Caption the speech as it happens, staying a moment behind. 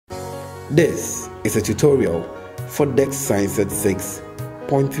This is a tutorial for DEX Sciences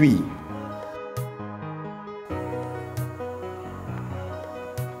 6.3.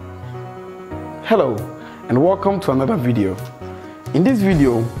 Hello and welcome to another video. In this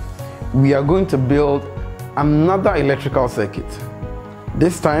video, we are going to build another electrical circuit.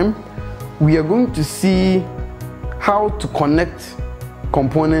 This time, we are going to see how to connect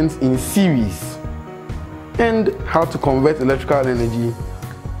components in series and how to convert electrical energy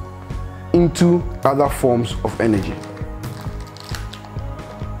into other forms of energy.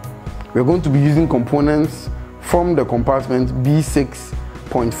 We're going to be using components from the compartment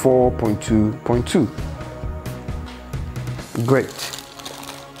B6.4.2.2. Great.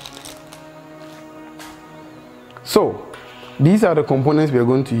 So, these are the components we are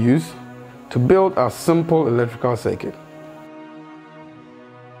going to use to build a simple electrical circuit.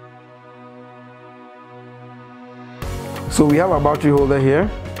 So we have a battery holder here.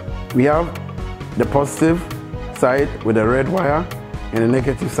 We have the positive side with the red wire and the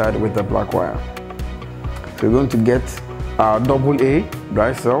negative side with the black wire. So we're going to get our AA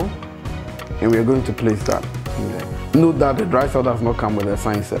dry cell and we're going to place that in there. Note that the dry cell does not come with a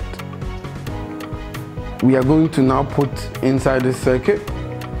sign set. We are going to now put inside this circuit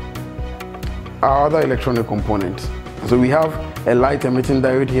our other electronic components. So we have a light emitting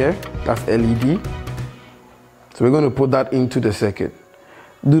diode here, that's LED. So we're going to put that into the circuit.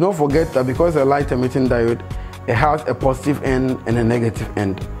 Do not forget that because a light emitting diode, it has a positive end and a negative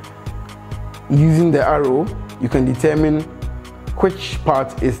end. Using the arrow, you can determine which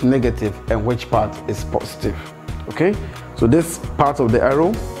part is negative and which part is positive. Okay? So this part of the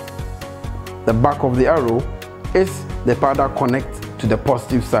arrow, the back of the arrow, is the part that connects to the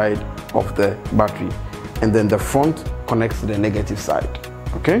positive side of the battery. And then the front connects to the negative side.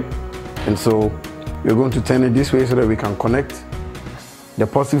 Okay? And so we're going to turn it this way so that we can connect the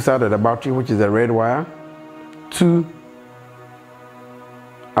positive side of the battery, which is the red wire, to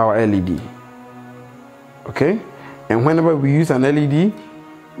our LED. Okay? And whenever we use an LED,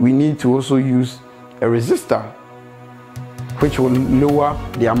 we need to also use a resistor, which will lower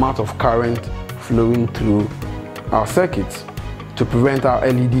the amount of current flowing through our circuits to prevent our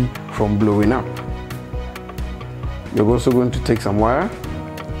LED from blowing up. We're also going to take some wire.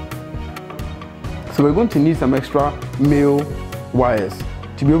 So we're going to need some extra male wires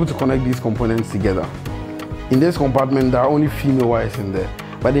to be able to connect these components together. In this compartment, there are only female wires in there.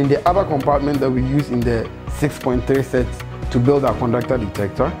 But in the other compartment that we use in the 6.3 set to build our conductor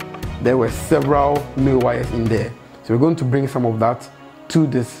detector, there were several male wires in there. So we're going to bring some of that to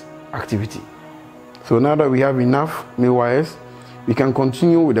this activity. So now that we have enough male wires, we can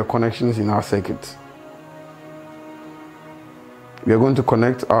continue with the connections in our circuit. We are going to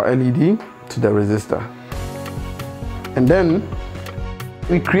connect our LED to the resistor. And then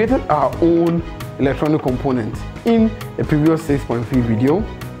we created our own electronic component in the previous 6.3 video.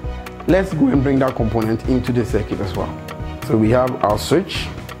 Let's go and bring that component into the circuit as well. So we have our switch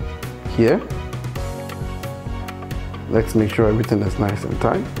here. Let's make sure everything is nice and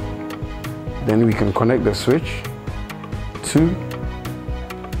tight. Then we can connect the switch to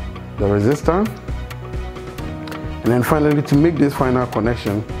the resistor. And then finally, to make this final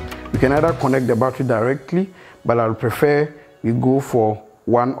connection, we can either connect the battery directly, but I would prefer we go for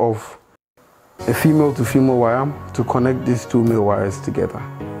one of a female to female wire to connect these two male wires together.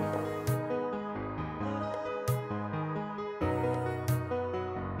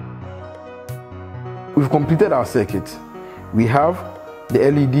 We've completed our circuit. We have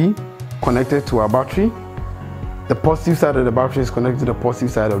the LED connected to our battery. The positive side of the battery is connected to the positive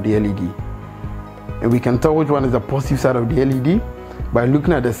side of the LED. And we can tell which one is the positive side of the LED by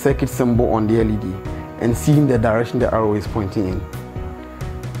looking at the circuit symbol on the LED and seeing the direction the arrow is pointing in.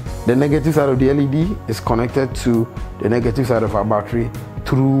 The negative side of the LED is connected to the negative side of our battery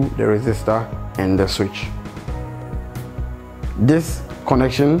through the resistor and the switch. This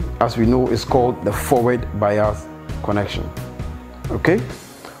connection, as we know, is called the forward bias connection. Okay?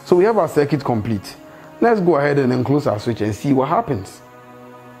 So we have our circuit complete. Let's go ahead and enclose our switch and see what happens.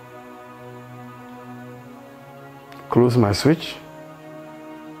 Close my switch.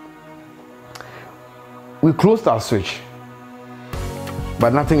 We closed our switch,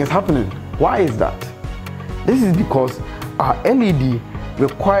 but nothing is happening. Why is that? This is because our LED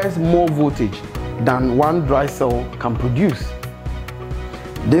requires more voltage than one dry cell can produce.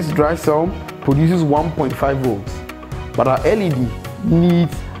 This dry cell produces 1.5 volts, but our LED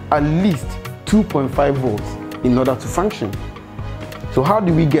needs at least 2.5 volts in order to function. So how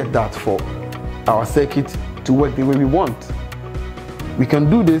do we get that for our circuit to work the way we want? We can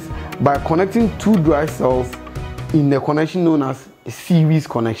do this by connecting two dry cells in a connection known as a series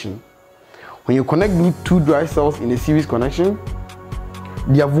connection. when you connect two dry cells in a series connection,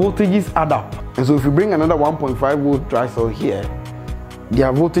 their voltages add up. And so if you bring another 1.5 volt dry cell here,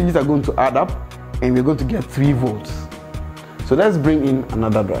 their voltages are going to add up and we're going to get 3 volts. So let's bring in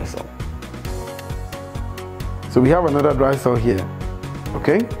another dry cell. So we have another dry cell here.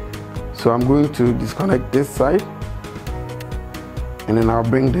 Okay, so I'm going to disconnect this side and then I'll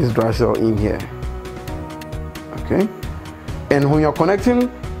bring this dry cell in here. Okay, and when you're connecting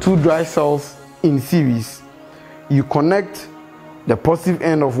two dry cells in series, you connect the positive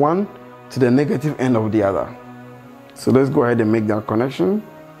end of one to the negative end of the other. So let's go ahead and make that connection.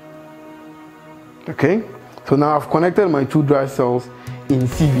 Okay, so now I've connected my two dry cells in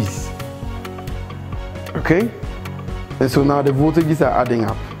series. Okay, and so now the voltages are adding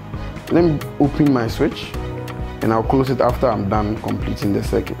up. Let me open my switch and I'll close it after I'm done completing the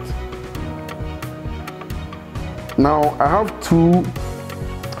circuit. Now I have two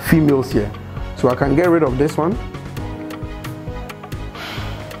females here, so I can get rid of this one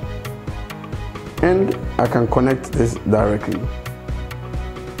and I can connect this directly.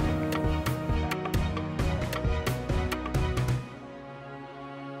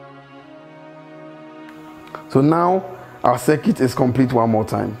 So now our circuit is complete one more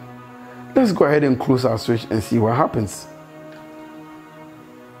time. Let's go ahead and close our switch and see what happens.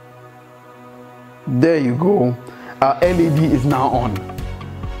 There you go. Our LED is now on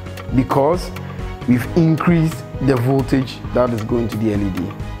because we've increased the voltage that is going to the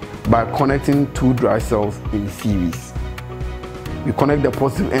LED by connecting two dry cells in series. We connect the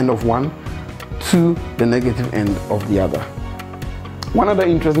positive end of one to the negative end of the other. One other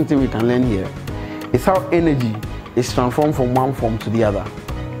interesting thing we can learn here is how energy is transformed from one form to the other.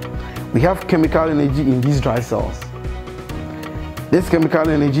 We have chemical energy in these dry cells. This chemical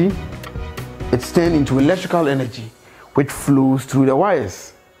energy, it's turned into electrical energy, which flows through the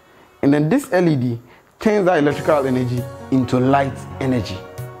wires. And then this LED turns that electrical energy into light energy.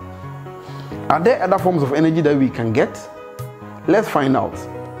 Are there other forms of energy that we can get? Let's find out.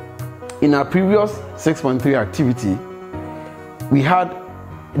 In our previous 6.3 activity, we had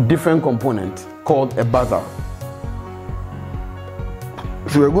a different component called a buzzer.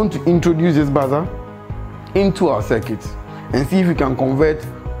 So we're going to introduce this buzzer into our circuit and see if we can convert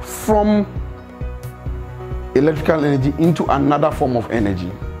from electrical energy into another form of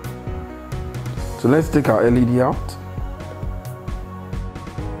energy. So let's take our LED out.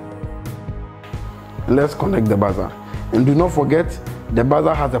 Let's connect the buzzer. And do not forget, the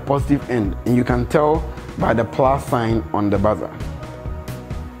buzzer has a positive end and you can tell by the plus sign on the buzzer.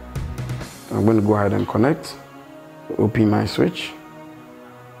 I'm going to go ahead and connect. Open my switch.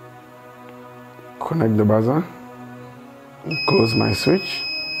 Connect the buzzer. Close my switch.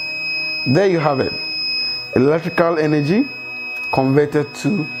 There you have it. Electrical energy converted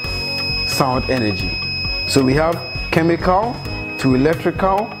to sound energy. So we have chemical to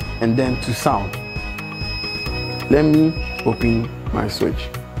electrical and then to sound. Let me open my switch.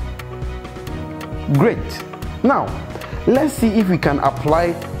 Great. Now, let's see if we can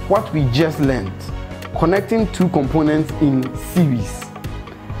apply what we just learned, connecting two components in series.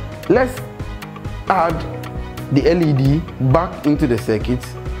 Let's add the LED back into the circuit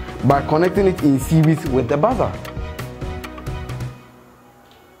by connecting it in series with the buzzer.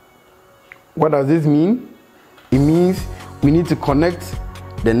 What does this mean? It means we need to connect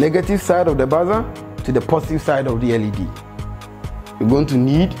the negative side of the buzzer to the positive side of the LED. We're going to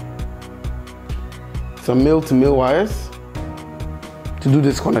need some male-to-male wires to do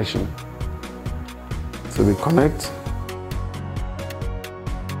this connection. So we connect.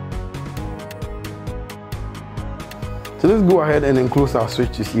 So let's go ahead and then close our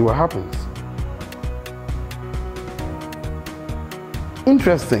switch to see what happens.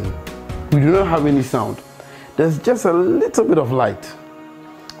 Interesting. We do not have any sound. There's just a little bit of light.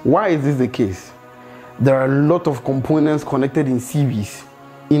 Why is this the case? There are a lot of components connected in series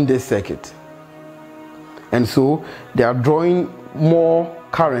in this circuit. And so they are drawing more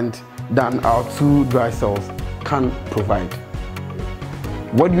current than our two dry cells can provide.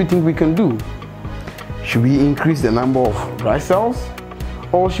 What do you think we can do? Should we increase the number of dry cells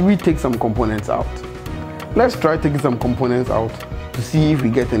or should we take some components out? Let's try taking some components out to see if we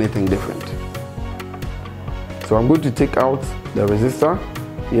get anything different. So I'm going to take out the resistor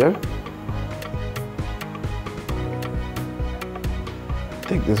here.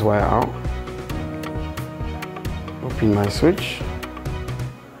 Take this wire out. Open my switch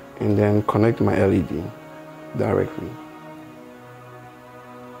and then connect my LED directly.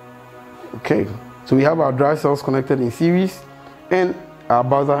 Okay, so we have our dry cells connected in series and our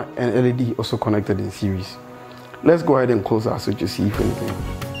buzzer and LED also connected in series. Let's go ahead and close our switch to see if anything.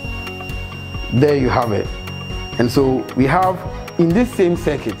 There you have it. And so we have in this same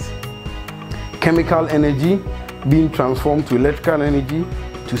circuit chemical energy being transformed to electrical energy,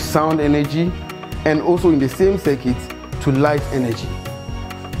 to sound energy, and also in the same circuit to light energy.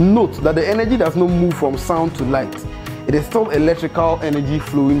 Note that the energy does not move from sound to light. It is still electrical energy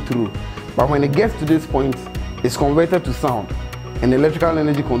flowing through, but when it gets to this point, it's converted to sound, and electrical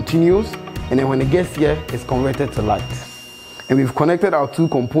energy continues, and then when it gets here, it's converted to light. And we've connected our two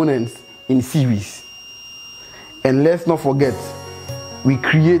components in series. And let's not forget, we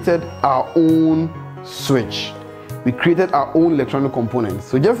created our own switch. We created our own electronic components.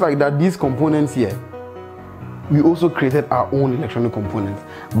 So just like that, these components here, we also created our own electronic components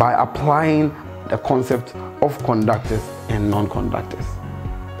by applying the concept of conductors and non-conductors.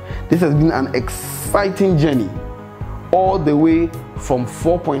 This has been an exciting journey, all the way from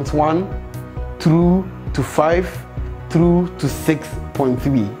 4.1 through to 5 through to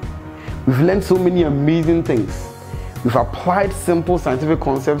 6.3. We've learned so many amazing things. We've applied simple scientific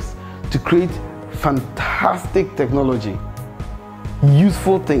concepts to create fantastic technology,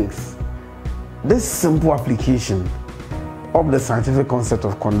 useful things. This simple application of the scientific concept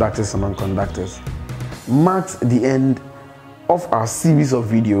of conductors and non-conductors marks the end of our series of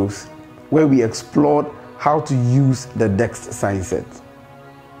videos where we explored how to use the DEXT science set.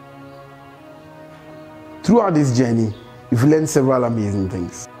 Throughout this journey, we've learned several amazing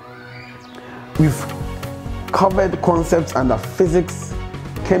things. We've covered concepts under physics,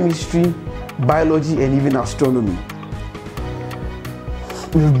 chemistry, biology, and even astronomy.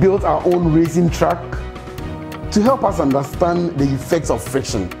 We've built our own racing track to help us understand the effects of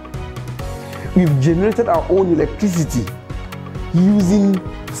friction. We've generated our own electricity using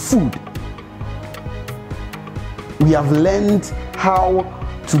food. We have learned how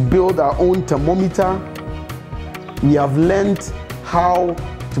to build our own thermometer. We have learned how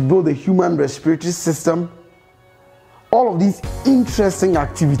to build a human respiratory system. All of these interesting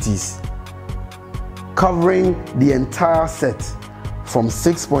activities covering the entire set from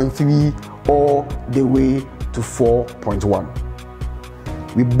 6.3 all the way to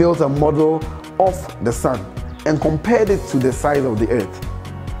 4.1. We built a model of the sun and compared it to the size of the earth.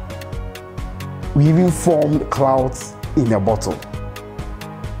 We even formed clouds in a bottle.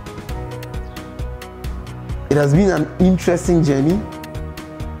 It has been an interesting journey,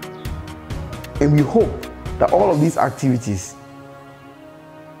 and we hope that all of these activities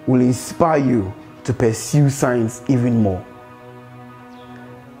will inspire you to pursue science even more.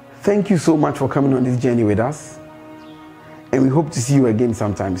 Thank you so much for coming on this journey with us, and we hope to see you again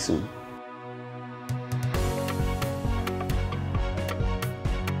sometime soon.